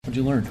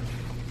What'd you learn?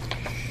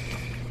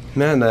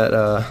 Man,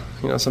 that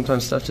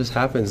sometimes stuff just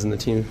happens, and the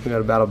team, we got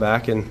to battle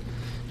back, and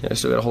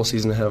still got a whole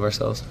season ahead of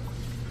ourselves.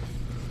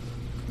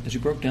 As you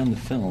broke down the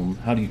film,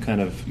 how do you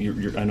kind of,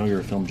 I know you're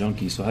a film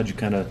junkie, so how did you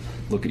kind of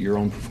look at your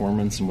own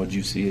performance, and what did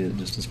you see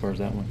just as far as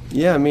that went?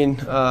 Yeah,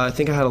 I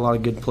think I had a lot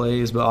of good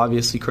plays, but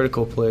obviously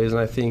critical plays, and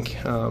I think,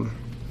 I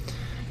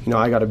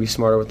got to be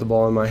smarter with the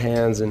ball in my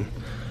hands and,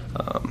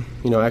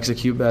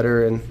 execute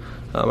better. And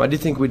I do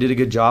think we did a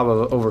good job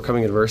of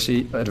overcoming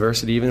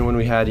adversity. Even when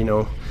we had,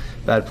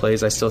 bad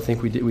plays, I still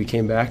think we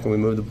came back and we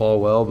moved the ball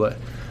well, but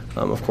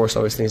of course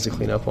always things to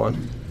clean up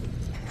on.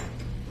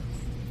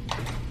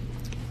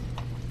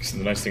 So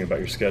the nice thing about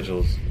your schedule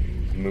is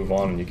you move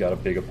on and you got a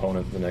big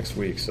opponent the next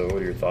week. So what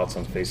are your thoughts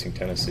on facing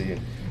Tennessee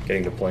and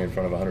getting to play in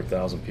front of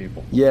 100,000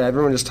 people? Yeah,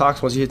 everyone just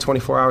talks. Once you hit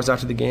 24 hours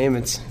after the game,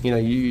 it's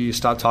you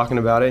stop talking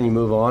about it and you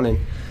move on. And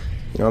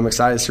I'm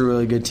excited. It's a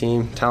really good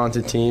team,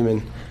 talented team,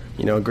 and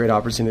a great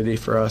opportunity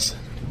for us.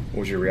 What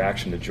was your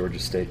reaction to Georgia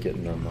State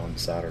getting them on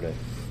Saturday?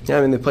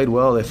 Yeah, they played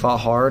well. They fought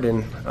hard,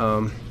 and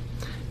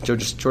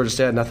Georgia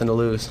State had nothing to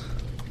lose.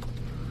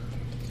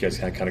 You guys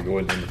kind of go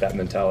in with that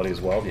mentality as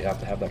well? Do you have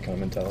to have that kind of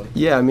mentality?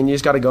 Yeah, you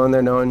just got to go in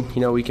there knowing,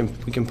 we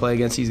can play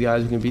against these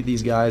guys, we can beat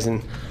these guys,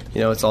 and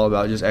it's all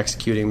about just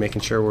executing,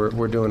 making sure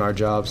we're doing our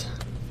jobs.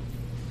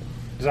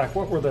 Zach,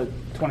 what were the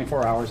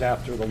 24 hours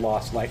after the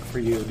loss like for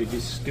you? Did you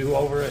stew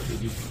over it?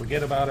 Did you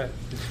forget about it?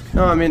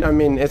 No,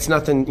 it's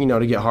nothing,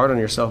 to get hard on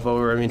yourself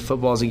over.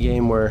 Football is a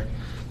game where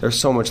there's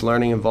so much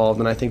learning involved,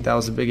 and I think that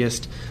was the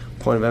biggest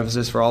point of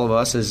emphasis for all of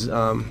us is, we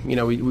went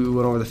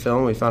over the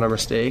film, we found our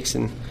mistakes,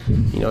 and,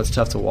 it's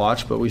tough to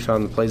watch, but we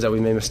found the plays that we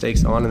made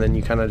mistakes on, and then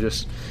you kind of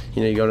just,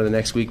 you go to the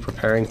next week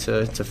preparing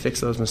to fix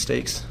those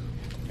mistakes.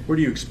 Where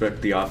do you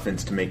expect the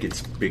offense to make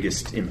its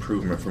biggest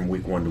improvement from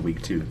week 1 to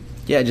week 2?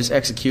 Yeah, just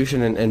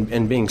execution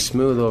and being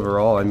smooth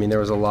overall. There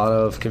was a lot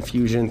of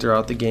confusion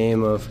throughout the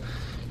game of,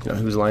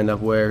 who's lined up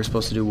where, who's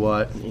supposed to do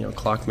what,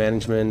 clock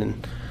management,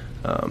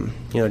 and,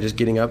 just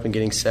getting up and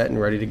getting set and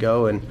ready to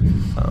go, and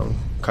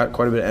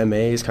quite a bit of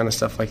MAs, kind of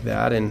stuff like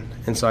that.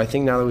 And so I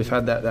think now that we've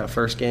had that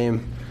first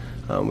game,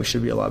 we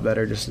should be a lot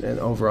better just in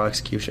overall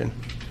execution.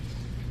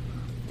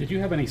 Did you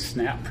have any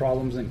snap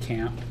problems in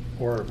camp,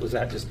 or was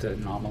that just an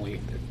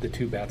anomaly, the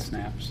 2 bad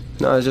snaps?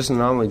 No, it's just an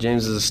anomaly.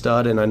 James is a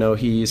stud, and I know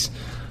he's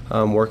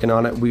working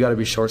on it. We got to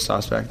be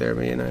shortstops back there,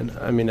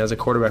 and as a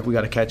quarterback, we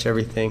got to catch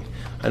everything.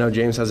 I know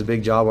James has a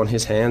big job on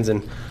his hands,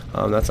 and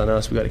that's on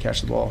us. We got to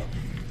catch the ball.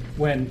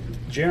 When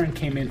Jaron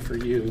came in for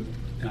you,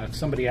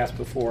 somebody asked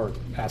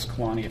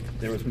Kalani if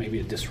there was maybe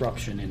a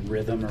disruption in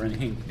rhythm or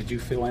anything. Did you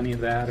feel any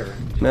of that? Or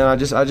man, I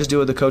just do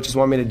what the coaches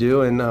want me to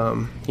do, and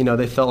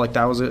they felt like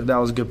that was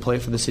a good play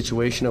for the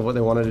situation of what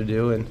they wanted to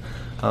do, and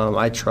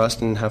I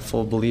trust and have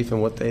full belief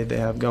in what they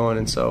have going,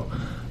 and so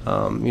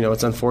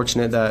it's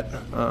unfortunate that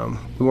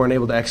we weren't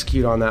able to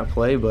execute on that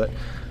play, but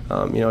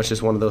it's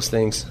just one of those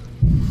things.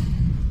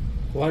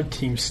 A lot of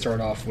teams start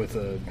off with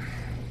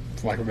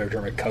for lack of a better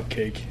term, a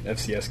cupcake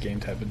FCS game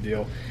type of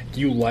deal. Do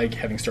you like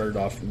having started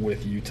off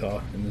with Utah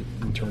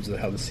in terms of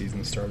how the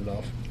season started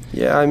off?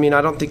 Yeah, I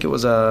don't think it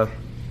was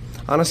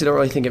honestly, don't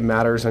really think it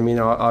matters.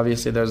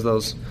 Obviously there's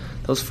those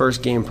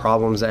first game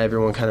problems that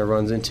everyone kind of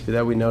runs into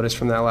that we noticed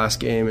from that last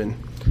game, and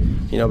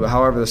but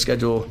however the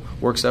schedule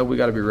works out, we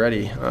got to be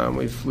ready.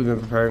 We've been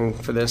preparing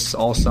for this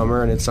all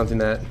summer, and it's something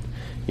that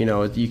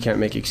you can't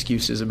make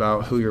excuses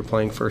about who you're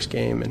playing first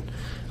game, and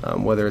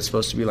whether it's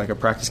supposed to be like a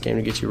practice game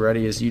to get you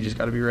ready, is you just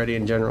got to be ready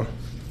in general.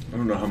 I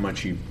don't know how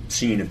much you've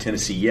seen of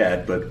Tennessee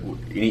yet, but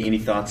any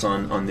thoughts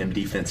on them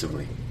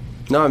defensively?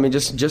 No,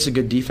 just a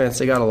good defense.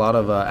 They got a lot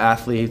of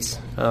athletes,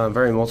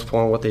 very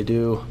multiple in what they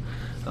do,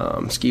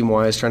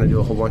 scheme-wise, trying to do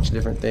a whole bunch of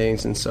different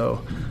things, and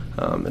so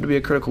it'll be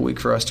a critical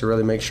week for us to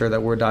really make sure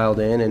that we're dialed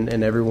in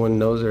and everyone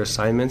knows their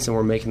assignments and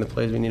we're making the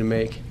plays we need to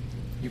make.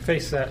 You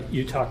faced that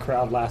Utah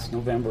crowd last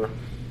November,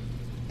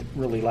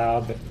 really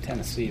loud, but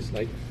Tennessee's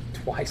like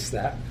twice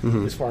that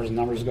as far as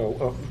numbers go.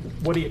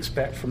 What do you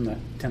expect from the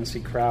Tennessee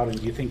crowd, and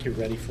do you think you're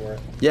ready for it?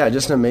 Yeah,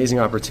 just an amazing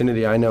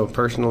opportunity. I know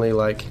personally,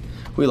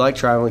 we like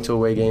traveling to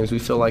away games. We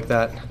feel like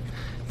that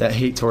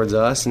hate towards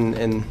us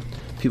and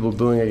people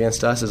booing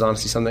against us is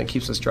honestly something that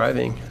keeps us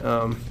driving.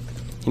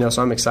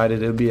 So I'm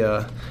excited. It'll be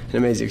an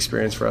amazing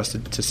experience for us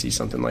to see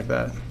something like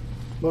that.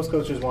 Most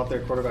coaches want their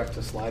quarterback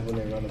to slide when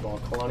they run the ball.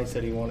 Kalani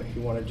said he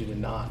wanted you to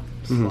not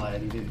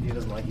slide. He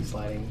doesn't like you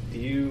sliding.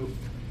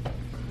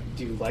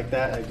 Do you like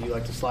that? Do you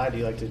like to slide? Do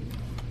you like to?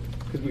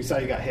 Because we saw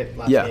you got hit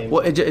last game. Yeah,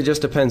 well, it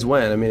just depends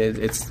when.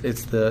 It's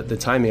the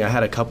timing. I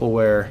had a couple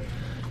where,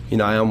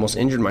 I almost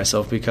injured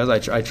myself because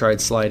I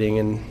tried sliding,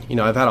 and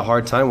I've had a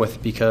hard time with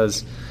it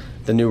because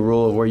the new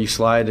rule of where you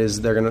slide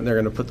is they're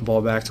gonna put the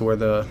ball back to where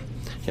the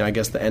I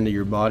guess the end of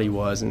your body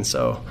was, and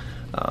so.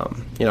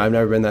 I've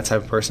never been that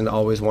type of person to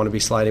always want to be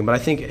sliding, but I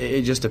think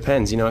it just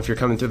depends. If you're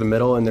coming through the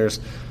middle and there's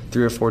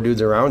 3 or 4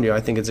 dudes around you, I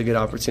think it's a good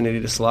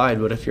opportunity to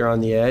slide. But if you're on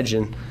the edge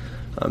and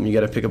you got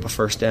to pick up a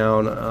first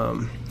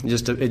down, it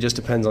just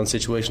depends on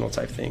situational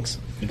type things.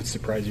 Did it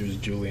surprise you as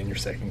Julian, your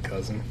second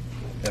cousin?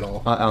 at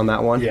all? On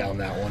that one? Yeah, on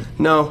that one.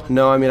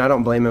 No. I mean, I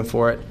don't blame him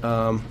for it.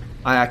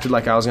 I acted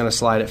like I was going to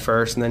slide it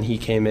first, and then he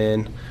came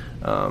in.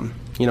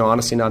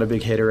 Honestly, not a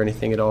big hitter or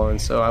anything at all,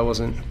 and so I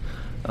wasn't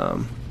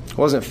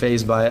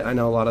fazed by it. I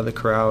know a lot of the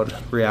crowd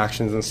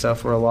reactions and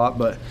stuff were a lot,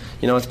 but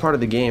it's part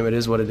of the game. It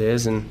is what it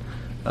is, and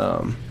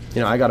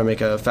I got to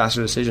make a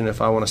faster decision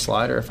if I want to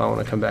slide or if I want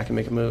to come back and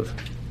make a move.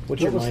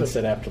 What's your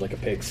mindset after like a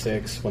pick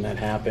six when that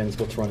happens?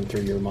 What's running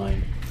through your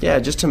mind? Yeah,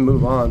 just to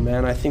move on,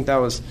 man. I think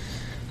that's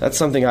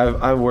something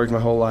I've worked my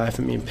whole life.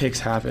 I mean, picks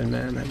happen,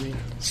 man. I mean,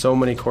 so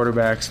many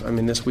quarterbacks. I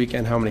mean, this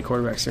weekend, how many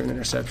quarterbacks threw an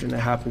interception? It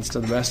happens to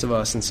the best of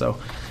us, and so,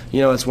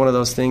 it's one of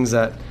those things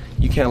that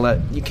you can't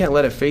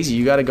let it phase you.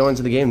 You got to go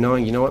into the game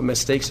knowing,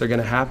 mistakes are going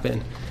to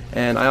happen.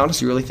 And I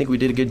honestly really think we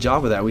did a good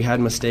job of that. We had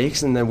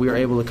mistakes, and then we were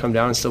able to come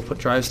down and still put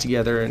drives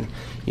together and,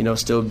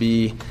 still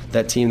be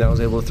that team that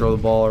was able to throw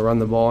the ball or run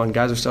the ball. And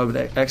guys are still able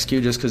to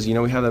execute just because,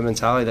 we have that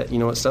mentality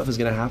that, stuff is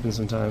going to happen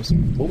sometimes.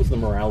 What was the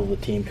morale of the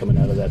team coming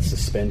out of that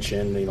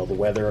suspension, the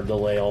weather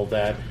delay, all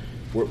that?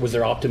 Was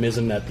there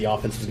optimism that the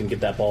offense was going to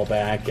get that ball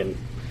back? And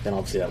then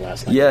obviously that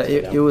last night. Yeah,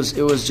 it was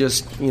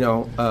just, it's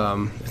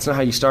not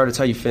how you start, it's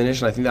how you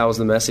finish. And I think that was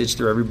the message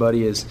through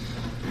everybody is,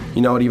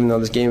 even though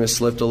this game has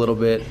slipped a little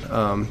bit,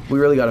 we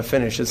really got to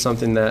finish. It's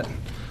something that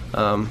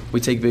we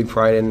take big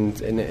pride in,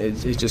 and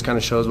it just kind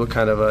of shows what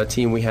kind of a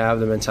team we have,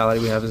 the mentality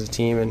we have as a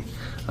team, and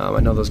I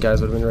know those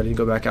guys would have been ready to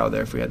go back out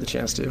there if we had the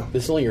chance to.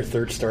 This is only your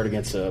third start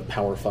against a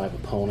Power 5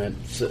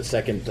 opponent,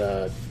 second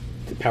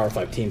Power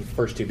 5 team,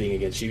 first two being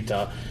against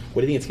Utah.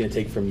 What do you think it's going to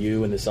take from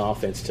you and this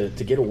offense to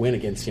get a win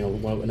against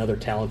another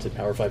talented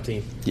Power 5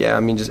 team? Yeah, I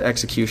mean, just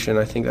execution.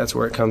 I think that's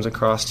where it comes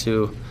across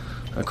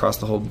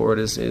the whole board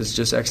is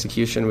just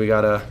execution. We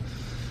gotta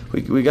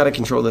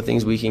control the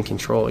things we can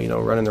control.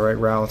 Running the right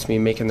routes,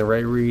 making the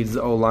right reads,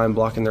 the O-line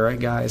blocking the right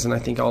guys, and I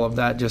think all of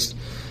that just.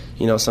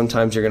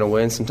 Sometimes you're going to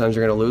win, sometimes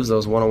you're going to lose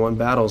those one-on-one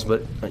battles.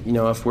 But,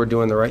 if we're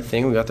doing the right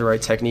thing, we got the right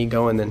technique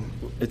going, then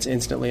it's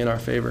instantly in our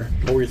favor.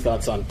 What were your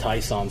thoughts on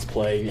Tyson's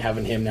play?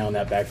 Having him now in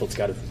that backfield's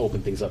got to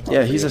open things up.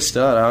 Yeah, he's a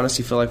stud. I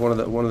honestly feel like one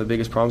of the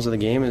biggest problems of the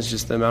game is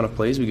just the amount of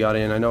plays we got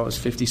in. I know it was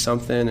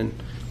 50-something,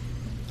 and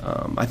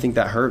I think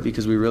that hurt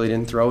because we really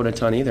didn't throw it a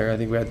ton either. I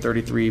think we had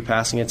 33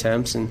 passing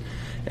attempts,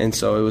 and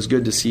so it was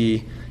good to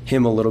see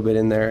him a little bit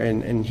in there,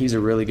 and he's a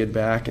really good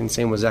back. And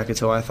same with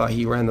Zakato. I thought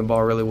he ran the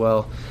ball really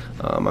well.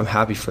 I'm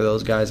happy for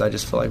those guys. I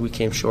just feel like we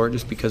came short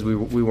just because we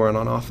weren't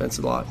on offense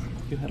a lot.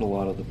 You had a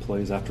lot of the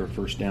plays after a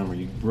first down where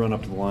you run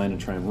up to the line and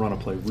try and run a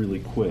play really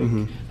quick.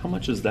 Mm-hmm. How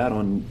much is that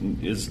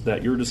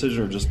your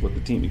decision or just what the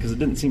team? Because it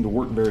didn't seem to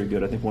work very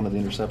good. I think one of the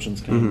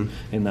interceptions came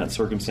in that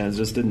circumstance. It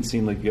just didn't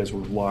seem like you guys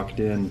were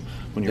locked in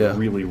when you were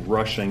really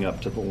rushing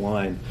up to the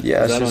line.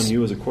 Yeah, is that on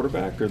you as a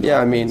quarterback? Or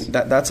I mean,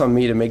 that's on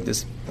me to make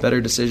this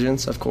better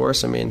decisions, of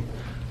course. I mean,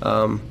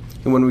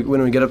 when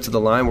we get up to the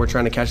line, we're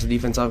trying to catch the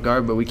defense off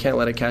guard, but we can't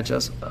let it catch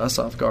us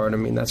off guard. I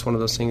mean, that's one of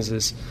those things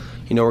is,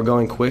 we're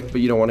going quick, but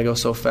you don't want to go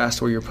so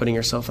fast where you're putting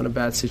yourself in a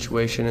bad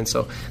situation. And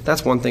so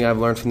that's one thing I've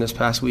learned from this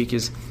past week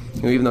is,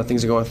 even though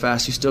things are going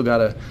fast, you still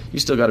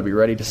gotta be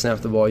ready to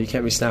snap the ball. You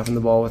can't be snapping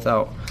the ball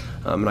without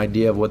an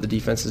idea of what the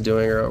defense is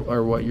doing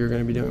or what you're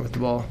going to be doing with the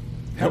ball.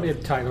 How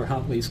did Tyler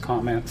Huntley's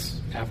comments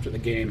after the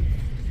game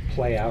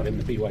play out in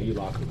the BYU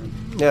locker room?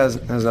 Yeah,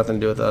 it has nothing to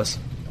do with us.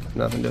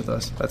 Nothing to do with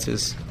us. That's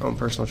his own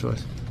personal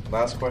choice.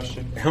 Last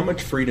question. How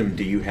much freedom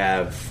do you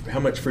have? How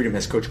much freedom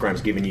has Coach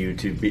Grimes given you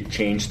to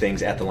change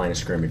things at the line of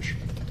scrimmage?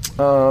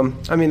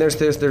 I mean, there's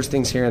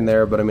things here and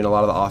there, but I mean, a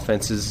lot of the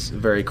offense is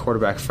very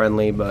quarterback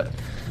friendly. But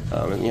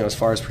as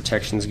far as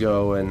protections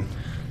go, and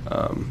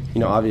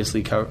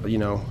obviously,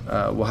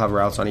 we'll have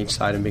routes on each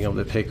side and being able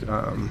to pick.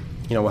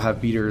 We'll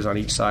have beaters on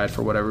each side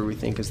for whatever we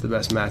think is the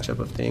best matchup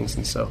of things,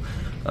 and so.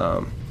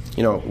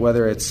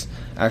 Whether it's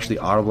actually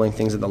audibling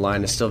things at the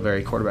line is still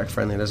very quarterback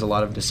friendly. There's a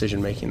lot of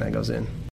decision making that goes in.